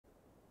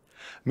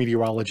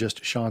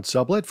Meteorologist Sean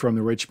Sublette from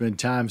the Richmond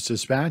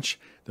Times-Dispatch.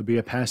 There'll be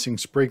a passing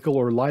sprinkle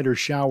or lighter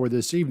shower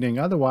this evening,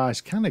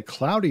 otherwise kind of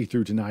cloudy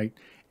through tonight.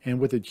 And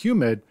with it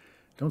humid,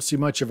 don't see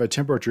much of a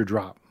temperature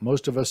drop.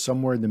 Most of us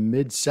somewhere in the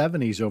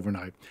mid-70s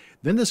overnight.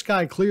 Then the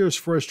sky clears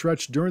for a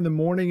stretch during the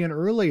morning and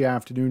early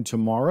afternoon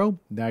tomorrow.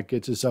 That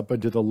gets us up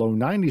into the low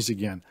 90s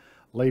again.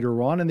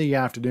 Later on in the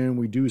afternoon,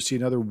 we do see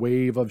another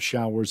wave of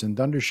showers and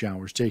thunder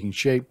showers taking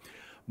shape.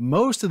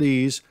 Most of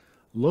these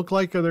look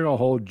like they're going to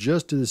hold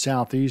just to the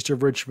southeast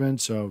of Richmond,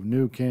 so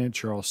New Kent,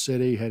 Charles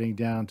City, heading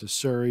down to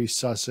Surrey,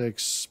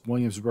 Sussex,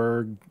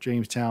 Williamsburg,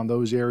 Jamestown,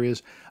 those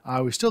areas.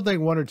 We still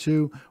think one or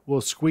two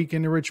will squeak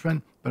into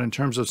Richmond, but in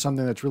terms of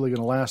something that's really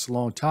going to last a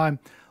long time,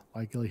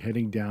 likely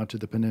heading down to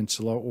the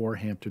peninsula or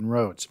Hampton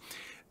Roads.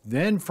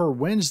 Then for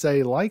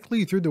Wednesday,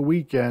 likely through the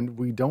weekend,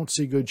 we don't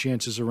see good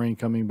chances of rain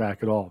coming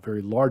back at all,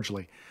 very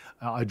largely.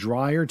 A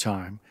drier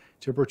time.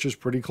 Temperatures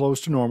pretty close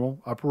to normal,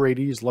 upper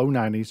 80s, low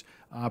 90s,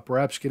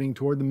 perhaps getting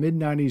toward the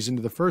mid-90s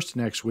into the first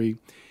next week.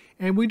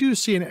 And we do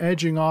see an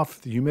edging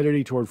off the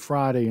humidity toward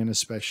Friday and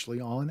especially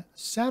on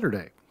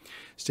Saturday.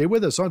 Stay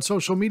with us on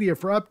social media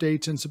for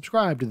updates and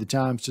subscribe to the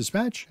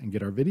Times-Dispatch and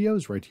get our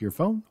videos right to your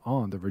phone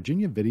on the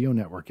Virginia Video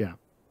Network app.